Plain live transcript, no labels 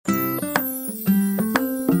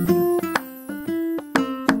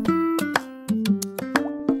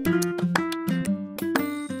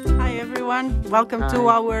welcome to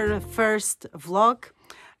Hi. our first vlog.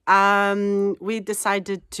 We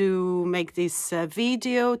decided to make this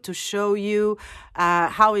video to show you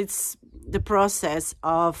how it's the process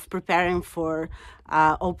of preparing for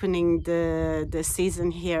opening the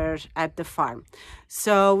season here at the farm.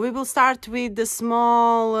 So we will start with the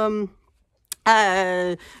small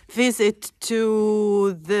visit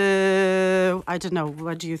to the, I don't know,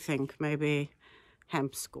 what do you think? Maybe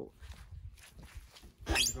hemp school.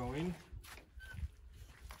 Going.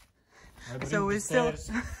 So we still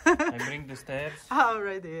I bring the stairs.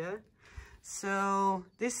 already, yeah. So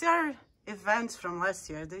these are events from last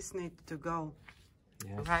year. These need to go,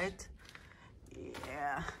 Yes. right?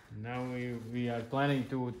 Yeah. Now we are planning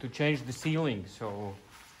to change the ceiling, so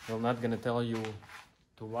we're not gonna tell you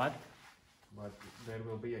to what, but there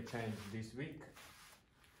will be a change this week.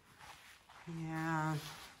 Yeah.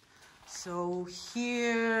 So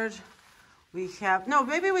here we have, no,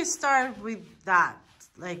 maybe we start with that.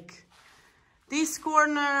 Like these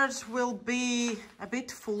corners will be a bit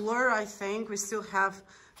fuller, I think. We still have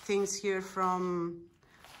things here from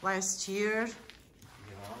last year.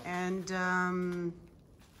 Yeah. And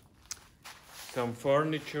Some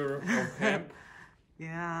furniture of hemp.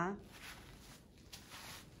 yeah.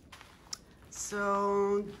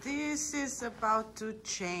 So this is about to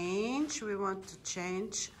change. We want to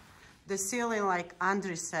change the ceiling, like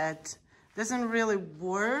Andri said, doesn't really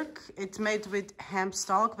work. It's made with hemp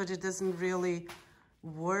stalk, but it doesn't really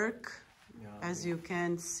work, Yeah, as you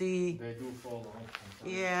can see. they do fall off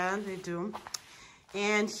sometimes. Yeah, they do.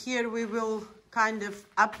 And here we will kind of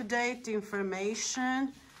update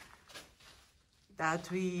information that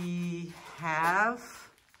we have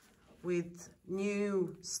with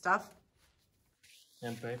new stuff.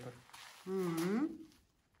 And paper.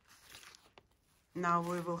 Now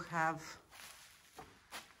we will have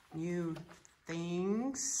new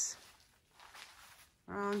things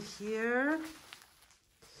around here.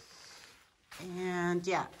 And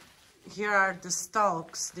yeah, here are the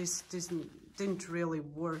stalks. This didn't really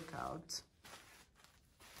work out.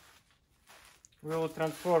 We will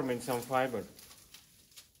transform in some fiber.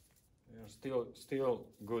 They are still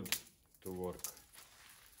good to work.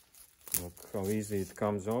 Look how easy it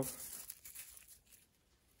comes off.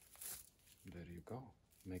 There you go.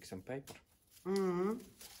 Make some paper.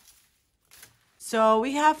 So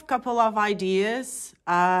we have a couple of ideas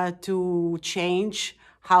to change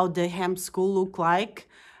how the hemp school look like.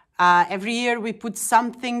 Every year we put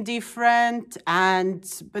something different,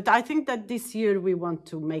 but I think that this year we want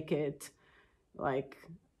to make it like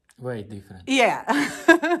Way different. yeah.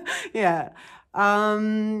 Yeah.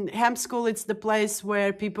 Hemp school, it's the place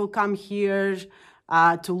where people come here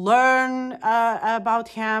to learn about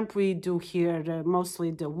hemp. We do here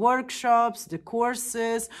mostly the workshops, the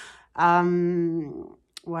courses.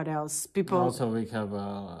 What else? People Also, we have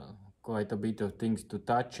quite a bit of things to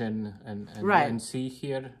touch and Right. see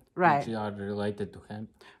here, Right. which are related to hemp.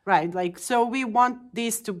 Right, like, so we want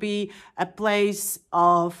this to be a place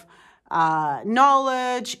of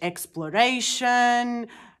knowledge, exploration,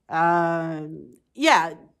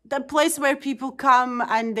 yeah, the place where people come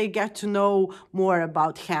and they get to know more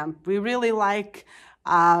about hemp. We really like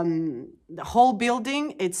the whole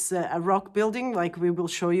building. It's a rock building, like we will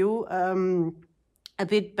show you a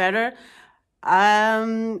bit better.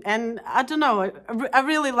 And I don't know, I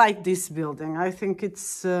really like this building. I think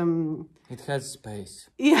it's It has space.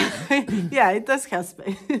 yeah, yeah, it does have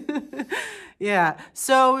space. Yeah,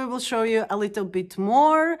 so we will show you a little bit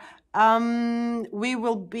more. We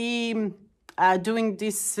will be doing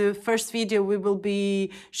this first video. We will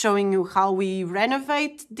be showing you how we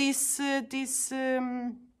renovate this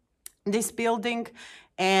building,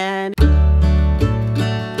 and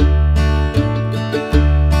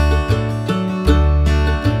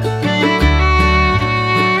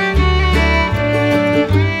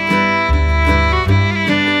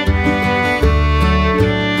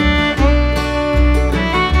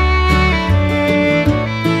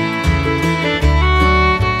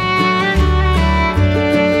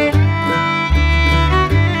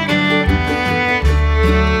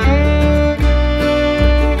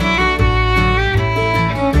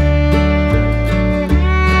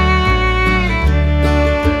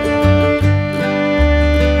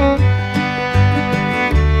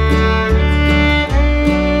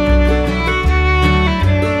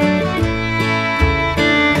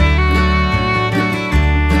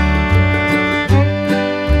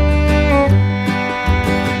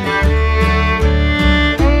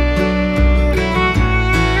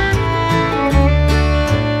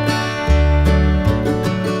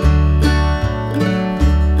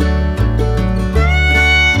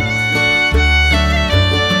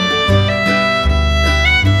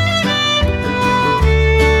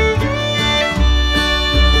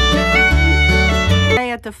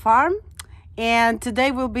the farm, and today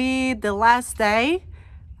will be the last day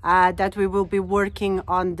that we will be working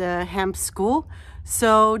on the hemp school.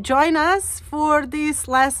 So join us for these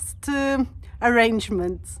last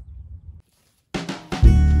arrangements.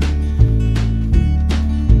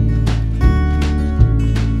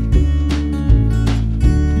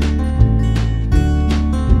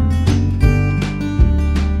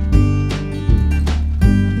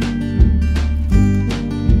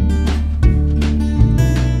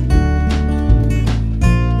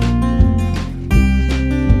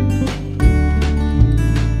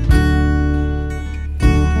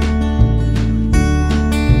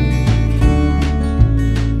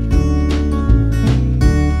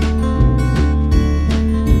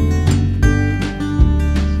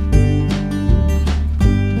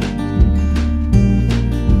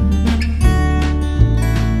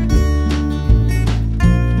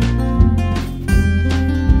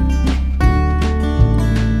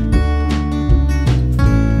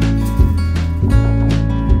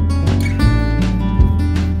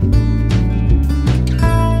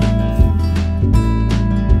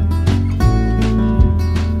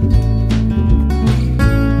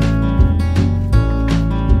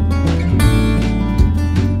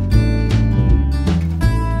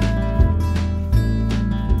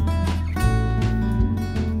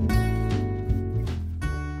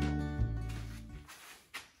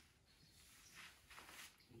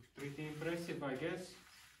 Pretty impressive, I guess,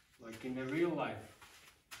 like in the real life,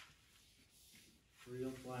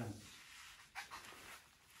 real plants.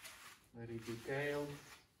 Very detailed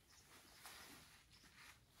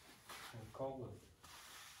and colored.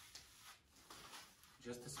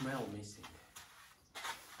 Just a smell missing.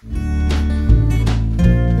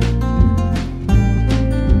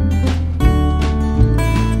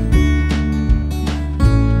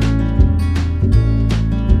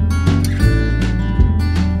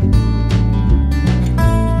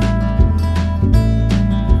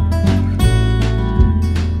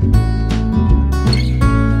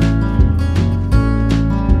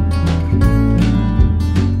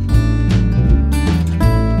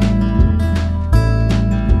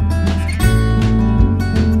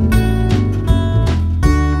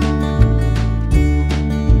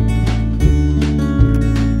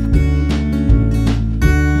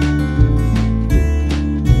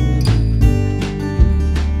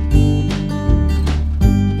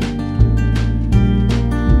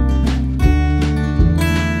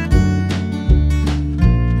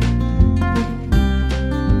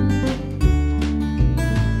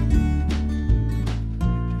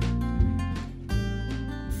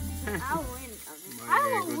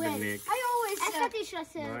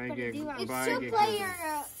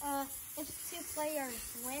 If two players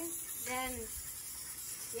win, then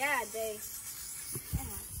yeah, they.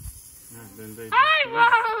 Yeah, then they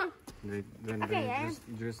I won.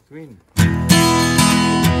 just win.